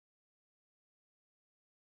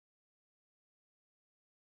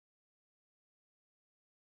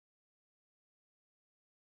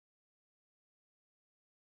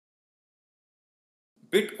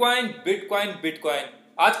Bitcoin bitcoin bitcoin.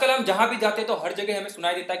 आजकल हम जहां भी जाते हैं तो हर जगह हमें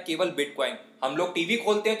सुनाई देता है केवल बिटकॉइन। हम लोग टीवी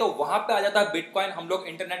खोलते हैं तो वहां पे आ जाता है बिटकॉइन, हम लोग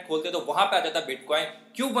इंटरनेट खोलते हैं तो वहां पे आ जाता है बिटकॉइन।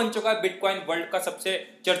 क्यों बन चुका है बिटकॉइन वर्ल्ड का सबसे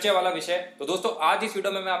चर्चे वाला विषय। तो दोस्तों आज इस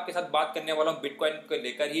वीडियो में मैं आपके साथ बात करने वाला हूं बिटकॉइन को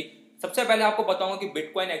लेकर ही। सबसे पहले आपको बताऊंगा कि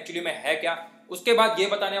बिटकॉइन एक्चुअली में है क्या, उसके बाद ये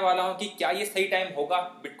बताने वाला हूं कि क्या ये सही टाइम होगा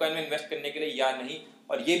बिटकॉइन में इन्वेस्ट करने के लिए या नहीं,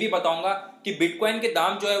 और ये भी बताऊंगा कि बिटकॉइन के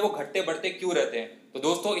दाम जो है वो घटते बढ़ते क्यों रहते हैं। तो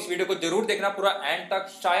दोस्तों इस वीडियो को जरूर देखना पूरा एंड तक,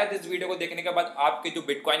 शायद इस वीडियो को देखने के बाद आपके जो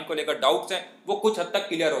बिटकॉइन को लेकर डाउट्स हैं वो कुछ हद तक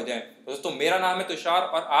क्लियर हो जाएं। तो दोस्तों मेरा नाम है तुषार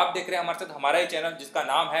और आप देख रहे हैं हमारे साथ हमारा ही चैनल जिसका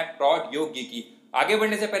नाम है ProdYoGeeky। आगे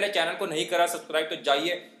बढ़ने से पहले चैनल को नहीं करा सब्सक्राइब तो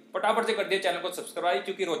जाइए फटाफट से कर दिए चैनल को सब्सक्राइब,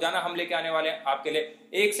 क्योंकि रोजाना हम लेके आने वाले हैं आपके लिए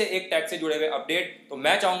एक से एक टैग से जुड़े हुए अपडेट। तो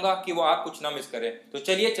मैं चाहूंगा कि वो आप कुछ ना मिस करें। तो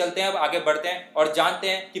चलिए चलते हैं, अब आगे बढ़ते हैं और जानते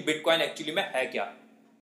हैं कि बिटकॉइन एक्चुअली में है क्या।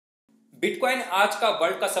 बिटकॉइन आज का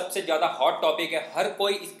वर्ल्ड का सबसे ज्यादा हॉट टॉपिक है, हर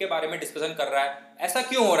कोई इसके बारे में डिस्कशन कर रहा है। ऐसा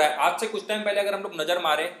क्यों हो रहा है? आज से कुछ टाइम पहले अगर हम लोग नजर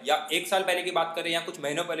मारे या एक साल पहले की बात करें या कुछ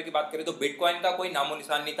महीनों पहले की बात करें तो बिटकॉइन का कोई नामो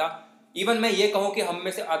निशान नहीं था। इवन मैं ये कहूं कि हम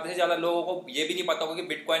में से आधे से ज्यादा लोगों को ये भी नहीं पता होगा कि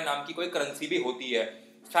बिटकॉइन नाम की कोई करेंसी भी होती है।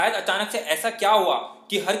 शायद अचानक से ऐसा क्या हुआ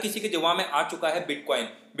कि हर किसी के जुबान में आ चुका है बिटकॉइन।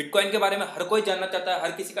 बिटकॉइन के बारे में हर कोई जानना चाहता है,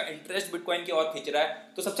 हर किसी का इंटरेस्ट बिटकॉइन की ओर खींच रहा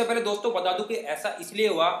है। तो सबसे पहले दोस्तों बता दूं कि ऐसा इसलिए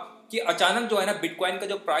हुआ कि अचानक जो है ना बिटकॉइन का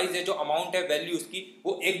जो प्राइस है, जो अमाउंट है वैल्यू उसकी,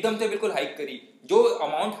 वो एकदम से बिल्कुल हाइक करी। जो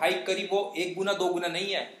अमाउंट हाइक करी वो एक गुना दो गुना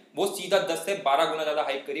नहीं है, वो सीधा 10 से 12 गुना ज्यादा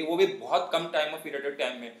हाइक करी, वो भी बहुत कम टाइम ऑफ पीरियड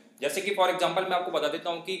टाइम में। जैसे कि फॉर एग्जांपल मैं आपको बता देता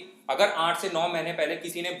हूं कि अगर 8 से 9 महीने पहले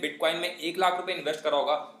किसी ने बिटकॉइन में 1 लाख रुपए इन्वेस्ट करा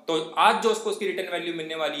होगा तो आज जो उसको उसकी रिटर्न वैल्यू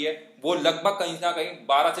मिलने वाली है वो लगभग कहीं ना कहीं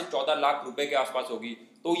 12 से 14 लाख रुपए के आसपास होगी।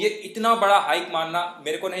 तो ये इतना बड़ा हाइक मानना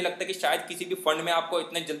मेरे को नहीं लगता कि शायद किसी भी फंड में आपको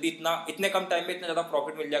इतने जल्दी इतने कम टाइम में इतना ज्यादा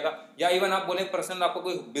प्रॉफिट मिल जाएगा, या इवन आप बोले पर्सनल आपको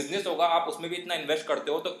कोई बिजनेस होगा आप उसमें भी इतना इन्वेस्ट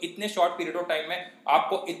करते हो तो इतने शॉर्ट पीरियड ऑफ टाइम में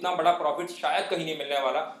आपको इतना बड़ा प्रॉफिट शायद कहीं नहीं मिलने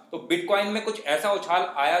वाला। तो बिटकॉइन में कुछ ऐसा उछाल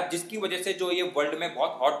आया जिसकी वजह से जो ये वर्ल्ड में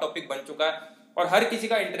बहुत हॉट टॉपिक बन चुका है और हर किसी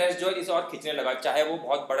का इंटरेस्ट जो है इस और खींचने लगा, चाहे वो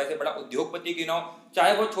बहुत बड़े से बड़ा उद्योगपति क्यों ना हो,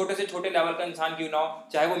 चाहे वो छोटे से छोटे लेवल का इंसान क्यों ना हो,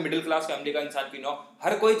 चाहे वो मिडिल क्लास फैमिली का इंसान क्यों ना हो।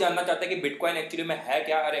 हर कोई जानना चाहता है कि बिटकॉइन एक्चुअली में है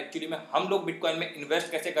क्या और एक्चुअली में हम लोग बिटकॉइन में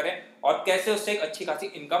इन्वेस्ट कैसे करें और कैसे उससे एक अच्छी खासी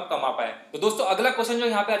इनकम कमा पाए। तो दोस्तों अगला क्वेश्चन जो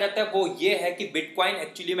यहाँ पे आ जाता है वो ये है कि बिटकॉइन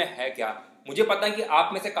एक्चुअली में है क्या। मुझे पता है कि आप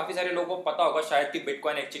में से काफी सारे लोगों को पता होगा शायद कि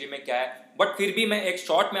बिटकॉइन एक्चुअली में क्या है, बट फिर भी मैं एक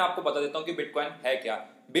शॉर्ट में आपको बता देता हूं कि बिटकॉइन है क्या।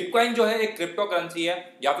 बिटकॉइन जो है एक क्रिप्टो करेंसी है,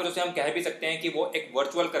 या फिर उसे हम कह भी सकते हैं कि वो एक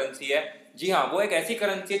वर्चुअल करेंसी है। जी हाँ, वो एक ऐसी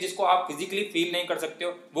करेंसी है जिसको आप फिजिकली फील नहीं कर सकते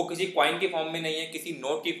हो। वो किसी कॉइन की फॉर्म में नहीं है, किसी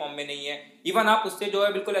नोट की फॉर्म में नहीं है। इवन आप उससे जो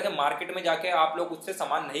है बिल्कुल ऐसे मार्केट में जाके आप लोग उससे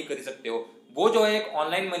सामान नहीं खरीद सकते हो। वो जो है एक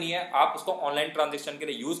ऑनलाइन मनी है, आप उसको ऑनलाइन ट्रांजेक्शन के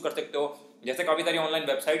लिए यूज कर सकते हो। जैसे काफी सारी ऑनलाइन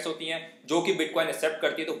वेबसाइट्स होती हैं जो कि बिटकॉइन एक्सेप्ट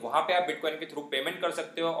करती है, तो वहां पे आप बिटकॉइन के थ्रू पेमेंट कर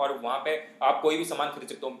सकते हो और वहां पे आप कोई भी सामान खरीद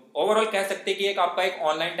सकते हो। ओवरऑल कह सकते हैं कि एक आपका एक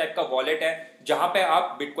ऑनलाइन टाइप का वॉलेट है जहां पे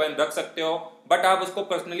आप बिटकॉइन रख सकते हो, बट आप उसको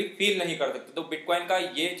पर्सनली फील नहीं कर सकते। तो बिटकॉइन का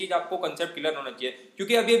ये चीज आपको कंसेप्ट क्लियर होना चाहिए,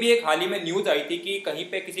 क्योंकि अभी अभी एक हाल ही में न्यूज आई थी कि कहीं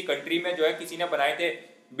पे किसी कंट्री में जो है किसी ने बनाए थे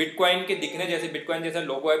बिटकॉइन के दिखने जैसे, बिटकॉइन जैसा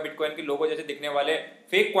लोगो है, बिटकॉइन के लोगो जैसे दिखने वाले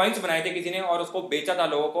फेक कॉइन्स बनाए थे किसी ने और उसको बेचा था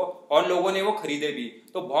लोगों को और लोगों ने वो खरीदे भी।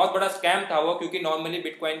 तो बहुत बड़ा स्कैम था वो, क्योंकि नॉर्मली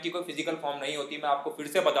बिटकॉइन की कोई फिजिकल फॉर्म नहीं होती। मैं आपको फिर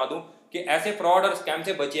से बता दूं कि ऐसे फ्रॉड और स्कैम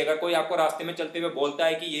से बचिए। अगर कोई आपको रास्ते में चलते हुए बोलता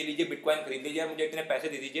है कि ये लीजिए बिटकॉइन खरीद लीजिए, मुझे इतने पैसे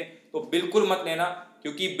दे दीजिए, तो बिल्कुल मत लेना,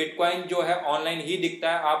 क्योंकि बिटकॉइन जो है ऑनलाइन ही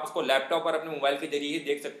दिखता है। आप उसको लैपटॉप पर अपने मोबाइल के जरिए ही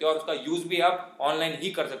देख सकते हो और उसका यूज भी आप ऑनलाइन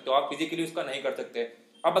ही कर सकते हो, आप फिजिकली उसका नहीं कर सकते।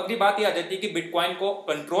 अब अगली बात ये आ जाती है कि बिटकॉइन को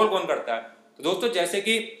कंट्रोल कौन करता है। तो दोस्तों जैसे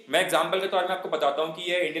कि मैं एग्जांपल के तौर में आपको बताता हूं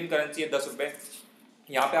कि ये इंडियन करेंसी है 10 रुपए।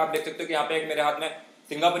 यहाँ पे आप देख सकते हो कि यहाँ पे एक मेरे हाथ में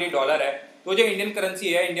सिंगापुरी डॉलर है। तो जो इंडियन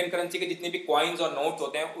करेंसी है, इंडियन करेंसी के जितने भी कॉइन्स और नोट्स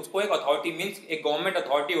होते हैं उसको एक अथॉरिटी मीन्स एक गवर्नमेंट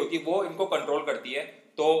अथॉरिटी होती है, वो इनको कंट्रोल करती है।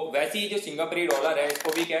 तो वैसे ही जो सिंगापुरी डॉलर है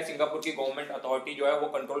इसको भी क्या है, सिंगापुर की गवर्नमेंट अथॉरिटी जो है वो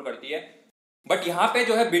कंट्रोल करती है। बट यहाँ पे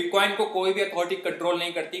जो है बिटकॉइन को कोई भी अथॉरिटी कंट्रोल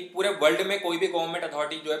नहीं करती। पूरे वर्ल्ड में कोई भी गवर्नमेंट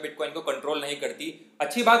अथॉरिटी जो है बिटकॉइन को कंट्रोल नहीं करती।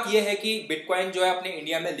 अच्छी बात यह है कि बिटकॉइन जो है अपने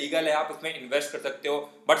इंडिया में लीगल है, आप उसमें इन्वेस्ट कर सकते हो।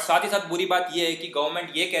 बट साथ ही साथ बुरी बात यह है कि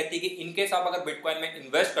गवर्नमेंट ये कहती है कि इनकेस आप अगर बिटकॉइन में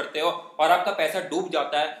इन्वेस्ट करते हो और आपका पैसा डूब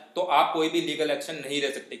जाता है तो आप कोई भी लीगल एक्शन नहीं ले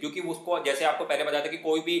सकते, क्योंकि उसको जैसे आपको पहले बताया था कि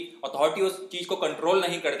कोई भी अथॉरिटी उस चीज को कंट्रोल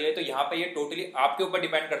नहीं करती है। तो यहाँ पे ये टोटली आपके ऊपर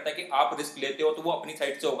डिपेंड करता है कि आप रिस्क लेते हो तो वो अपनी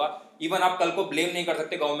साइड से होगा। इवन आप कल को ब्लेम नहीं कर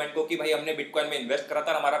सकते गवर्नमेंट को कि भाई हमने बिटकॉइन में इन्वेस्ट करा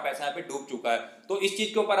था, हमारा पैसा यहाँ पे डूब चुका है। तो इस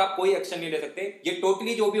चीज के ऊपर आप कोई एक्शन नहीं ले सकते। ये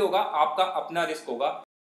टोटली जो भी होगा आपका अपना रिस्क होगा।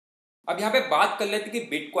 अब यहाँ पे बात कर लेते हैं कि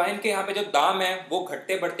बिटकॉइन के यहाँ पे जो दाम है वो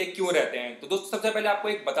घटते बढ़ते क्यों रहते हैं। तो दोस्तों सबसे पहले आपको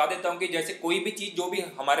एक बता देता हूँ कि जैसे कोई भी चीज जो भी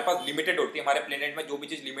हमारे पास लिमिटेड होती है, हमारे प्लेनेट में जो भी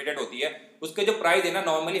चीज लिमिटेड होती है उसके जो प्राइस है ना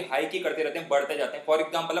नॉर्मली हाई की करते रहते हैं, बढ़ते जाते हैं। फॉर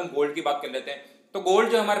एग्जाम्पल हम गोल्ड की बात कर लेते हैं तो गोल्ड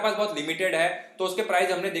जो हमारे पास बहुत लिमिटेड है, तो उसके प्राइस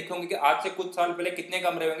हमने देखे होंगे कि आज से कुछ साल पहले कितने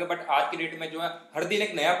कम रहे होंगे, बट आज की डेट में जो है हर दिन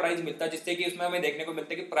एक नया प्राइस मिलता है, जिससे कि उसमें हमें देखने को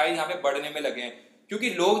मिलता है कि प्राइस यहाँ पे बढ़ने में लगे हैं, क्योंकि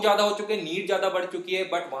लोग ज्यादा हो चुके हैं, नीड ज्यादा बढ़ चुकी है,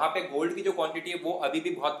 बट वहां पे गोल्ड की जो क्वांटिटी है वो अभी भी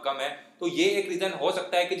बहुत कम है। तो ये एक रीजन हो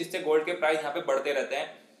सकता है कि जिससे गोल्ड के प्राइस यहाँ पे बढ़ते रहते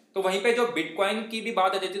हैं। तो वहीं पे जो बिटकॉइन की भी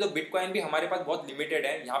बात आ जाती है, तो बिटकॉइन भी हमारे पास बहुत लिमिटेड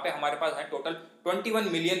है। यहाँ पे हमारे पास है टोटल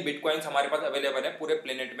 21 मिलियन बिटकॉइंस हमारे पास अवेलेबल है पूरे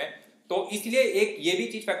प्लेनेट में। तो इसलिए एक ये भी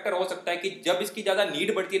चीज फैक्टर हो सकता है कि जब इसकी ज्यादा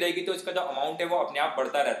नीड बढ़ती रहेगी तो इसका जो अमाउंट है वो अपने आप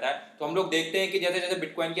बढ़ता रहता है। तो हम लोग देखते हैं कि जैसे जैसे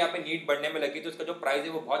बिटकॉइन की यहाँ पे नीड बढ़ने में लगी तो इसका जो प्राइस है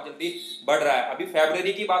वो बहुत जल्दी बढ़ रहा है। अभी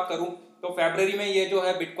फरवरी की बात करूं तो फरवरी में ये जो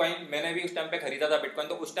है बिटकॉइन, मैंने भी उस टाइम पे खरीदा था बिटकॉइन,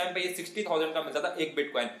 तो उस टाइम पे ये 60,000 का मिलता था एक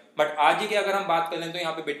बिटकॉइन। बट आज ही की अगर हम बात करें तो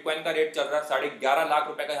यहाँ पे बिटकॉइन का रेट चल रहा है 11.5 लाख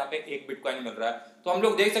रुपए का यहाँ पे एक बिटकॉइन मिल रहा है। तो हम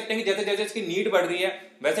लोग देख सकते हैं कि जैसे जैसे इसकी नीड बढ़ रही है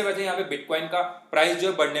वैसे वैसे यहाँ पे बिटकॉइन का प्राइस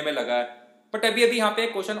जो है बढ़ने में लगा है। बट अभी यहाँ पे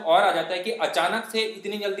एक क्वेश्चन और आ जाता है कि अचानक से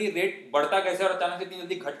इतनी जल्दी रेट बढ़ता कैसे और अचानक से इतनी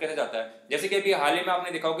जल्दी घट कैसे जाता है। जैसे कि अभी हाल ही में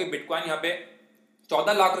आपने देखा होगा कि बिटकॉइन यहाँ पे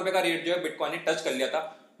 14 लाख रुपए का रेट जो है बिटकॉइन ने टच कर लिया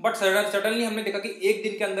था, बट सडनली हमने देखा कि एक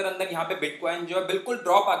दिन के अंदर अंदर यहाँ पे बिटकॉइन जो है बिल्कुल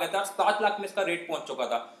ड्रॉप आ गया था, 7 लाख में इसका रेट पहुंच चुका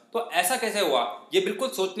था। तो ऐसा कैसे हुआ, ये बिल्कुल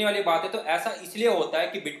सोचने वाली बात है। तो ऐसा इसलिए होता है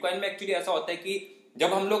कि बिटकॉइन में एक्चुअली ऐसा होता है कि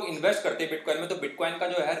जब हम लोग इन्वेस्ट करते हैं बिटकॉइन में तो बिटकॉइन का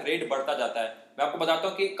जो है रेट बढ़ता जाता है। मैं आपको बताता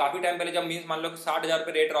हूँ कि काफी टाइम पहले जब मीन्स मान लो कि 60,000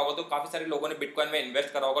 रुपए रेट रहा होगा तो काफी सारे लोगों ने बिटकॉइन में इन्वेस्ट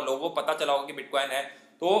करा होगा, लोगों को पता चला होगा कि बिटकॉइन है,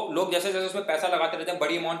 तो लोग जैसे जैसे उसमें पैसा लगाते रहते हैं,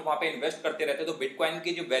 बड़ी अमाउंट वहां पे इन्वेस्ट करते रहते हैं, तो बिटकॉइन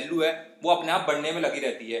की जो वैल्यू है वो अपने आप बढ़ने में लगी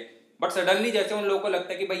रहती है। बट सडनली जैसे उन लोगों को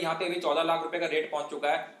लगता है कि भाई यहाँ पे अभी 14 लाख रुपए का रेट पहुंच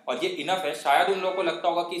चुका है और ये इनफ है, शायद उन लोगों को लगता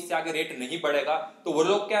होगा कि इससे आगे रेट नहीं बढ़ेगा, तो वो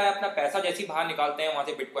लोग क्या है अपना पैसा जैसे बाहर निकालते हैं वहां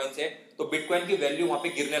से बिटकॉइन से, तो बिटकॉइन की वैल्यू वहां पे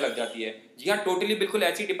गिरने लग जाती है। जी हाँ, टोटली बिल्कुल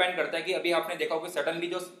ऐसे ही डिपेंड करता है कि अभी आपने देखा होगा सडनली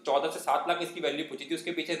जो 14 से 7 लाख इसकी वैल्यू पहुंची थी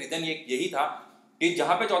उसके पीछे रीजन यही था कि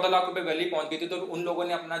जहां पे 14 लाख रुपए वैल्यू पहुंच गई थी तो उन लोगों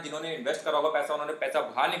ने अपना, जिन्होंने इन्वेस्ट करा होगा पैसा, उन्होंने पैसा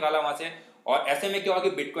बाहर निकाला वहां से, और ऐसे में क्या हुआ कि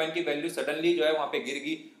बिटकॉइन की वैल्यू सडनली जो है वहां पे गिर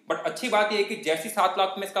गई। बट अच्छी बात यह है कि जैसी 7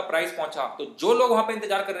 लाख में इसका प्राइस पहुंचा तो जो लोग वहां पे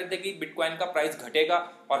इंतजार कर रहे थे कि बिटकॉइन का प्राइस घटेगा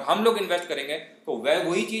और हम लोग इन्वेस्ट करेंगे, तो वह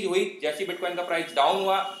वही चीज हुई। जैसी बिटकॉइन का प्राइस डाउन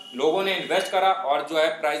हुआ लोगों ने इन्वेस्ट करा और जो है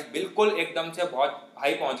प्राइस बिल्कुल एकदम से बहुत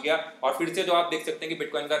हाई पहुंच गया और फिर से जो आप देख सकते हैं कि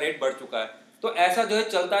बिटकॉइन का रेट बढ़ चुका है। तो ऐसा जो है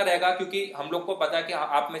चलता रहेगा, क्योंकि हम लोग को पता है कि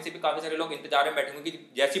आप में से भी काफी सारे लोग इंतजार में बैठे होंगे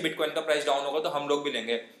कि जैसी बिटकॉइन का प्राइस डाउन होगा तो हम लोग भी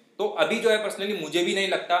लेंगे। तो अभी जो है पर्सनली मुझे भी नहीं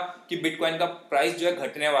लगता कि बिटकॉइन का प्राइस जो है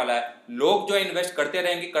घटने वाला है। लोग जो है इन्वेस्ट करते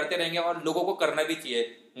रहेंगे और लोगों को करना भी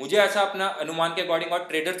चाहिए। मुझे ऐसा अपना अनुमान के अकॉर्डिंग, और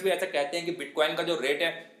ट्रेडर्स भी ऐसा कहते हैं कि बिटकॉइन का जो रेट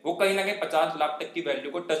है वो कहीं ना कहीं 50 लाख तक की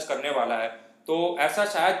वैल्यू को टच करने वाला है। तो ऐसा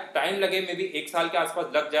शायद टाइम लगे, मे बी 1 साल के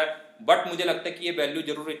आसपास लग जाए, बट मुझे लगता है कि ये वैल्यू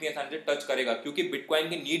जरूर इतनी आसानी से टच करेगा, क्योंकि बिटकॉइन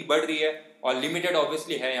की नीड बढ़ रही है और लिमिटेड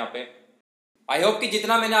ऑब्वियसली है यहाँ पे। आई होप कि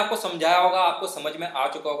जितना मैंने आपको समझाया होगा आपको समझ में आ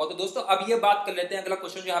चुका होगा। तो दोस्तों अब ये बात कर लेते हैं, अगला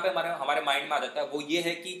क्वेश्चन जो यहाँ पे हमारे माइंड में आ जाता है वो ये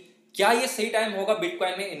है कि क्या ये सही टाइम होगा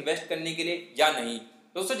बिटकॉइन में इन्वेस्ट करने के लिए या नहीं।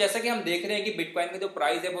 दोस्तों जैसा कि हम देख रहे हैं कि बिटकॉइन का जो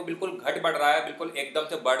प्राइस है वो बिल्कुल घट बढ़ रहा है, बिल्कुल एकदम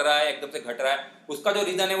से बढ़ रहा है, एकदम से घट रहा है। उसका जो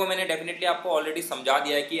रीजन है वो मैंने डेफिनेटली आपको ऑलरेडी समझा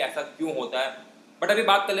दिया है कि ऐसा क्यों होता है। बट अभी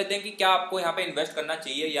बात कर लेते हैं कि क्या आपको यहाँ पे इन्वेस्ट करना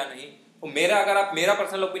चाहिए या नहीं। तो अगर आप मेरा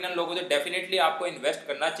पर्सनल ओपिनियन लोगोगे तो डेफिनेटली आपको इन्वेस्ट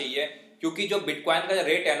करना चाहिए, क्योंकि जो बिटकॉइन का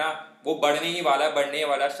रेट है ना वो बढ़ने ही वाला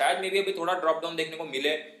है। शायद मे भी अभी थोड़ा ड्रॉप डाउन देखने को मिले,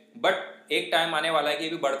 बट एक टाइम आने वाला है कि ये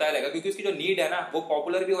भी बढ़ता रहेगा, क्योंकि उसकी जो नीड है ना वो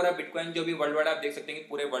पॉपुलर भी हो रहा है। बिटकॉइन जो भी वर्ल्ड वाइड आप देख सकते हैं कि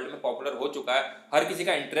पूरे वर्ल्ड में पॉपुलर हो चुका है, हर किसी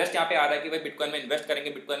का इंटरेस्ट यहाँ पे आ रहा है कि भाई बिटकॉइन में इन्वेस्ट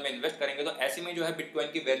करेंगे। तो ऐसे में जो है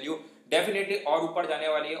बिटकॉइन की वैल्यू डेफिनेटली और ऊपर जाने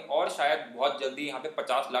वाली है और शायद बहुत जल्दी यहाँ पे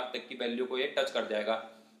 50 लाख तक की वैल्यू को ये टच कर जाएगा।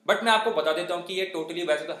 बट मैं आपको बता देता हूँ कि ये टोटली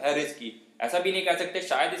वैसे तो है रिस्की, ऐसा भी नहीं कह सकते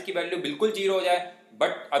शायद इसकी वैल्यू बिल्कुल जीरो हो जाए,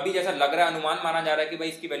 बट अभी जैसा लग रहा है, अनुमान माना जा रहा है कि भाई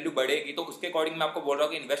इसकी वैल्यू बढ़ेगी, तो उसके अकॉर्डिंग मैं आपको बोल रहा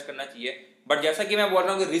हूँ कि इन्वेस्ट करना चाहिए। बट जैसा कि मैं बोल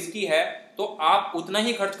रहा हूँ कि रिस्की है, तो आप उतना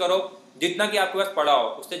ही खर्च करो जितना कि आपके पास पड़ा हो,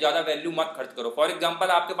 उससे ज्यादा वैल्यू मत खर्च करो। फॉर एग्जाम्पल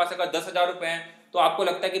आपके पास अगर 10,000 रुपए हैं तो आपको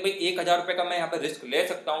लगता है कि भाई 1,000 रुपए का मैं यहाँ पे रिस्क ले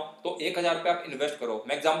सकता हूँ, तो 1,000 रुपए आप इन्वेस्ट करो।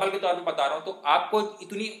 मैं एग्जांपल के तौर पे बता रहा हूँ, तो आपको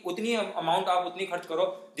उतनी अमाउंट आप उतनी खर्च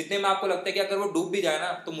करो जितने में आपको लगता है कि अगर वो डूब भी जाए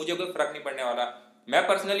ना तो मुझे कोई फर्क नहीं पड़ने वाला। मैं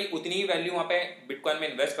पर्सनली उतनी ही वैल्यू वहाँ पे बिटकॉइन में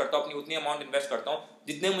इन्वेस्ट करता हूँ, अपनी उतनी अमाउंट इन्वेस्ट करता हूँ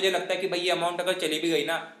जितने मुझे लगता है कि भाई ये अमाउंट अगर चली भी गई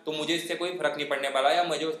ना तो मुझे इससे कोई फर्क नहीं पड़ने वाला या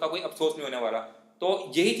मुझे उसका कोई अफसोस नहीं होने वाला। तो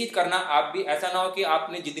यही चीज करना आप भी, ऐसा ना हो कि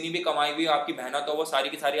आपने जितनी भी कमाई हुई आपकी मेहनत हो वो सारी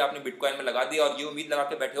की सारी आपने बिटकॉइन में लगा दी और ये उम्मीद लगा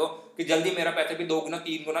के बैठे हो कि जल्दी मेरा पैसा भी 2 गुना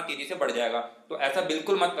 3 गुना तेजी से बढ़ जाएगा। तो ऐसा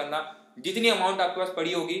बिल्कुल मत करना, जितनी अमाउंट आपके पास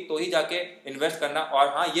पड़ी होगी तो ही जाके इन्वेस्ट करना। और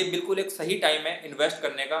हाँ, ये बिल्कुल एक सही टाइम है इन्वेस्ट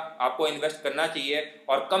करने का, आपको इन्वेस्ट करना चाहिए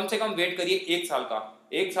और कम से कम वेट करिए 1 साल का,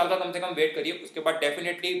 1 साल का कम से कम वेट करिए, उसके बाद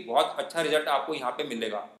डेफिनेटली बहुत अच्छा रिजल्ट आपको यहाँ पे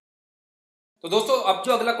मिलेगा। तो दोस्तों अब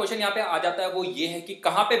जो अगला क्वेश्चन यहाँ पे आ जाता है वो ये है कि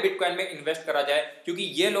कहाँ पे बिटकॉइन में इन्वेस्ट करा जाए, क्योंकि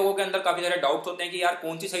ये लोगों के अंदर काफी सारे डाउट्स होते हैं कि यार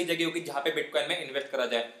कौन सी सही जगह होगी जहाँ पे बिटकॉइन में इन्वेस्ट करा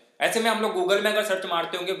जाए। ऐसे में हम लोग गूगल में अगर सर्च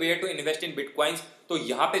मारते होंगे where to invest in bitcoins, तो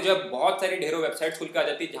यहाँ पे जो है बहुत सारी ढेरों वेबसाइट्स खुल के आ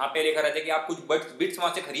जाती है जहाँ पे लिखा रहता है कि आप कुछ बिट्स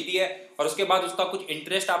वहां से खरीदिए और उसके बाद उसका कुछ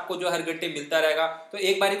इंटरेस्ट आपको जो हर घंटे मिलता रहेगा। तो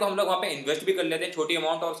एक बारी को हम लोग वहाँ पे इन्वेस्ट भी कर लेते हैं छोटी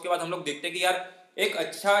अमाउंट, और उसके बाद हम लोग देखते हैं कि यार एक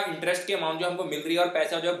अच्छा इंटरेस्ट की अमाउंट जो हमको मिल रही है और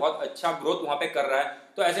पैसा जो है बहुत अच्छा ग्रोथ वहाँ पे कर रहा है।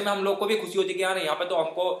 तो ऐसे में हम लोग को भी खुशी होती है कि यार यहाँ पे तो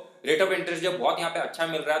हमको रेट ऑफ इंटरेस्ट जो बहुत यहाँ पे अच्छा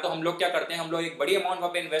मिल रहा है। तो हम लोग क्या करते हैं, हम लोग एक बड़ी अमाउंट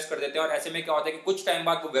वहाँ पे इन्वेस्ट कर देते हैं और ऐसे में क्या होता है कि कुछ टाइम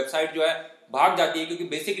बाद वो वेबसाइट जो है भाग जाती है, क्योंकि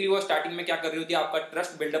बेसिकली वो स्टार्टिंग में क्या कर रही होती है, आपका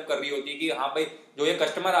ट्रस्ट बिल्डअप कर रही होती है कि हाँ भाई जो ये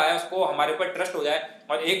कस्टमर आया उसको हमारे ऊपर ट्रस्ट हो जाए,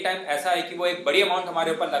 और एक टाइम ऐसा है कि वो एक बड़ी अमाउंट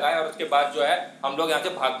हमारे ऊपर लगाए और उसके बाद जो है हम लोग यहाँ से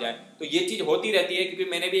भाग जाए। तो ये चीज होती रहती है, क्योंकि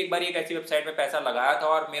मैंने भी एक बार एक ऐसी वेबसाइट में पैसा लगाया था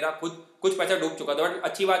और मेरा खुद कुछ पैसा डूब चुका था। बट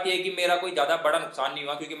अच्छी बात यह है कि मेरा कोई ज्यादा बड़ा नुकसान नहीं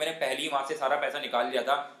हुआ, क्योंकि मैंने पहले ही वहां से सारा पैसा निकाल लिया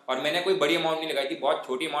था और मैंने कोई बड़ी अमाउंट नहीं लगाई थी, बहुत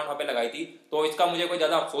छोटी अमाउंट वहां पे लगाई थी, तो इसका मुझे कोई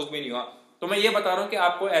ज्यादा अफसोस भी नहीं हुआ। तो मैं ये बता रहा हूँ कि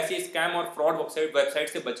आपको ऐसी स्कैम और फ्रॉड वेबसाइट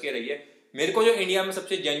से बच के रहिए। मेरे को जो इंडिया में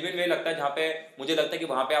सबसे जेन्युइन वे लगता है, जहाँ पे मुझे लगता है कि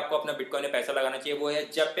वहां पे आपको अपना बिटकॉइन में पैसा लगाना चाहिए, वो है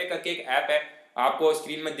जेपे करके एक ऐप है, आपको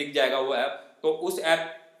स्क्रीन में दिख जाएगा वो ऐप। तो उस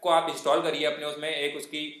ऐप को आप इंस्टॉल करिए अपने, उसमें एक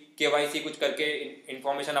उसकी केवाईसी कुछ करके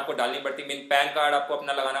इन्फॉर्मेशन आपको डालनी पड़ती है, मीन पैन कार्ड आपको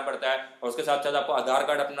अपना लगाना पड़ता है और उसके साथ साथ आपको आधार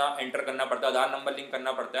कार्ड अपना एंटर करना पड़ता है, आधार नंबर लिंक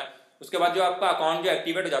करना पड़ता है। उसके बाद जो आपका अकाउंट जो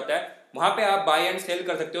एक्टिवेट हो जाता है, वहां पे आप बाय एंड सेल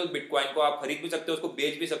कर सकते हो उस बिटकॉइन को, आप खरीद भी सकते हो, उसको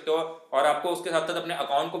बेच भी सकते हो, और आपको उसके साथ साथ अपने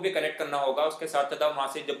अकाउंट को भी कनेक्ट करना होगा। उसके साथ साथ वहां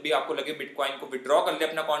से जब भी आपको लगे बिटकॉइन को विड्रॉ कर ले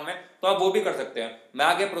अपने अकाउंट में, तो आप वो भी कर सकते हैं। मैं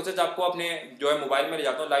आगे प्रोसेस आपको अपने जो है मोबाइल में ले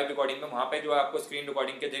जाता हूँ लाइव रिकॉर्डिंग में, वहां पे जो है आपको स्क्रीन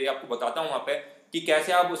रिकॉर्डिंग के जरिए आपको बताता हूँ वहां पे कि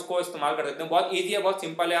कैसे आप उसको इस्तेमाल कर सकते हैं। बहुत ईजी है, बहुत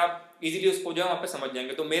सिंपल है, आप इजीली उसको जो है वहाँ पे समझ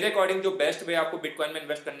जाएंगे। तो मेरे अकॉर्डिंग जो बेस्ट वे आपको बिटकॉइन में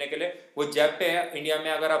इन्वेस्ट करने के लिए वो जैप पे है। इंडिया में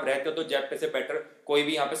अगर आप रहते हो तो जैप पे से बेटर कोई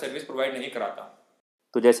भी यहाँ पे सर्विस प्रोवाइड नहीं कराता।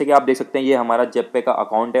 तो जैसे कि आप देख सकते हैं ये हमारा जेपे का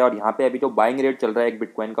अकाउंट है और यहाँ पे अभी जो बाइंग रेट चल रहा है एक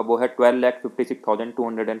बिटकॉइन का वो है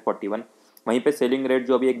 12,56,241। वहीं पे सेलिंग रेट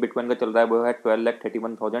जो अभी एक बिटकॉइन का चल रहा है वो है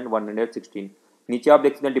 12,31,116। नीचे आप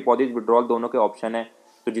देख सकते हैं डिपॉजिट विड्रॉल दोनों के ऑप्शन है,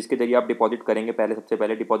 तो जिसके जरिए आप डिपॉजिट करेंगे। सबसे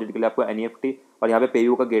पहले डिपॉजिट के लिए आपको एनईएफटी और यहाँ पे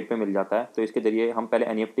पेयू का गेट पे मिल जाता है, तो इसके जरिए हम पहले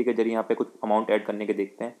एनईएफटी के जरिए यहाँ पे कुछ अमाउंट ऐड करने के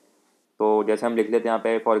देखते हैं। तो जैसे हम लिख लेते हैं यहाँ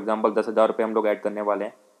पे फॉर एग्जाम्पल 10,000 रुपये हम लोग ऐड करने वाले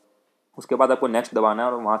हैं। उसके बाद आपको नेक्स्ट दबाना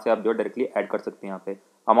है और वहाँ से आप जो डायरेक्टली ऐड कर सकते हैं। यहाँ पे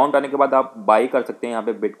अमाउंट आने के बाद आप बाई कर सकते हैं यहाँ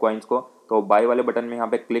पे बिटकॉइंस को, तो बाई वाले बटन में यहाँ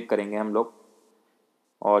पे क्लिक करेंगे हम लोग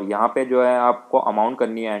और यहाँ पे जो है आपको अमाउंट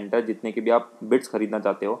करनी है एंटर, जितने की भी आप बिट्स खरीदना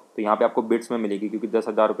चाहते हो। तो यहाँ पे आपको बिट्स में मिलेगी, क्योंकि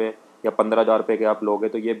 10,000 रुपये या 15,000 रुपये के आप लोगे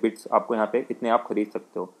तो ये बिट्स आपको यहाँ पे इतने आप खरीद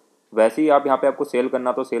सकते हो। वैसे ही आप यहाँ पे आपको सेल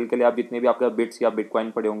करना, तो सेल के लिए आप जितने भी आपके बिट्स या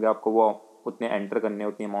बिटकॉइन पड़े होंगे आपको वो उतने एंटर करने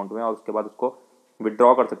उतनी अमाउंट में, और उसके बाद उसको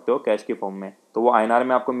विड्रॉ कर सकते हो कैश के फॉर्म में, तो वो INR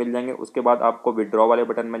में आपको मिल जाएंगे। उसके बाद आपको विड्रॉ वाले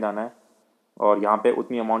बटन में जाना है और यहाँ पे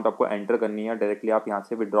उतनी अमाउंट आपको एंटर करनी है, डायरेक्टली आप यहाँ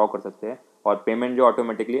से विड्रॉ कर सकते हैं और पेमेंट जो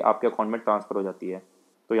ऑटोमेटिकली आपके अकाउंट में ट्रांसफर हो जाती है।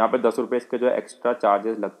 तो यहाँ पे 10 रुपये इसके जो एक्स्ट्रा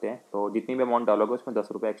चार्जेस लगते हैं, तो जितनी भी अमाउंट डालोगे उसमें 10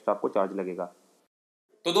 रुपये एक्स्ट्रा आपको चार्ज लगेगा।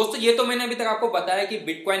 तो दोस्तों ये तो मैंने अभी तक आपको बताया कि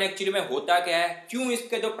बिटकॉइन एक्चुअली में होता क्या है, क्यों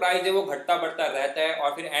इसका जो प्राइस है वो घटता बढ़ता रहता है,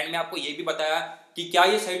 और फिर एंड में आपको ये भी बताया कि क्या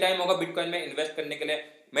ये सही टाइम होगा बिटकॉइन में इन्वेस्ट करने के लिए।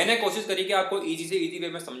 मैंने कोशिश करी कि आपको इजी से इजी वे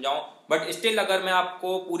में समझाऊं, बट स्टिल अगर मैं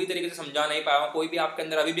आपको पूरी तरीके से समझा नहीं पाया हूं, कोई भी आपके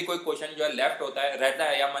अंदर अभी भी कोई क्वेश्चन जो है लेफ्ट होता है रहता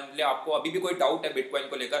है, या मान लीजिए आपको अभी भी कोई डाउट है बिटकॉइन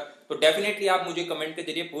को लेकर, तो डेफिनेटली आप मुझे कमेंट के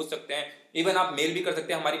जरिए पूछ सकते हैं। इवन आप मेल भी कर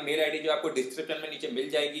सकते हैं, हमारी मेल आईडी जो आपको डिस्क्रिप्शन में नीचे मिल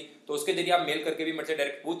जाएगी, तो उसके जरिए आप मेल करके भी मेरे से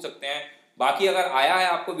डायरेक्ट पूछ सकते हैं। बाकी अगर आया है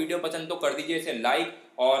आपको वीडियो पसंद तो कर दीजिए इसे लाइक,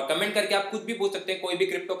 और कमेंट करके आप कुछ भी पूछ सकते हैं। कोई भी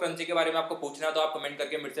क्रिप्टो करेंसी के बारे में आपको पूछना है तो आप कमेंट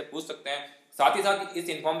करके मेरे से पूछ सकते हैं। साथ ही साथ इस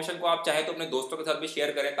इन्फॉर्मेशन को आप चाहें तो अपने दोस्तों के साथ भी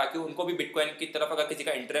शेयर करें, ताकि उनको भी बिटकॉइन की तरफ अगर किसी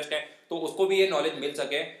का इंटरेस्ट है तो उसको भी ये नॉलेज मिल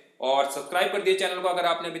सके। और सब्सक्राइब कर दिए चैनल को अगर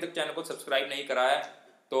आपने अभी तक चैनल को सब्सक्राइब नहीं करा है।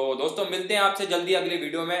 तो दोस्तों मिलते हैं आपसे जल्दी अगले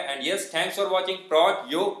वीडियो में, and yes thanks for watching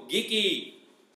ProdYoGeeky।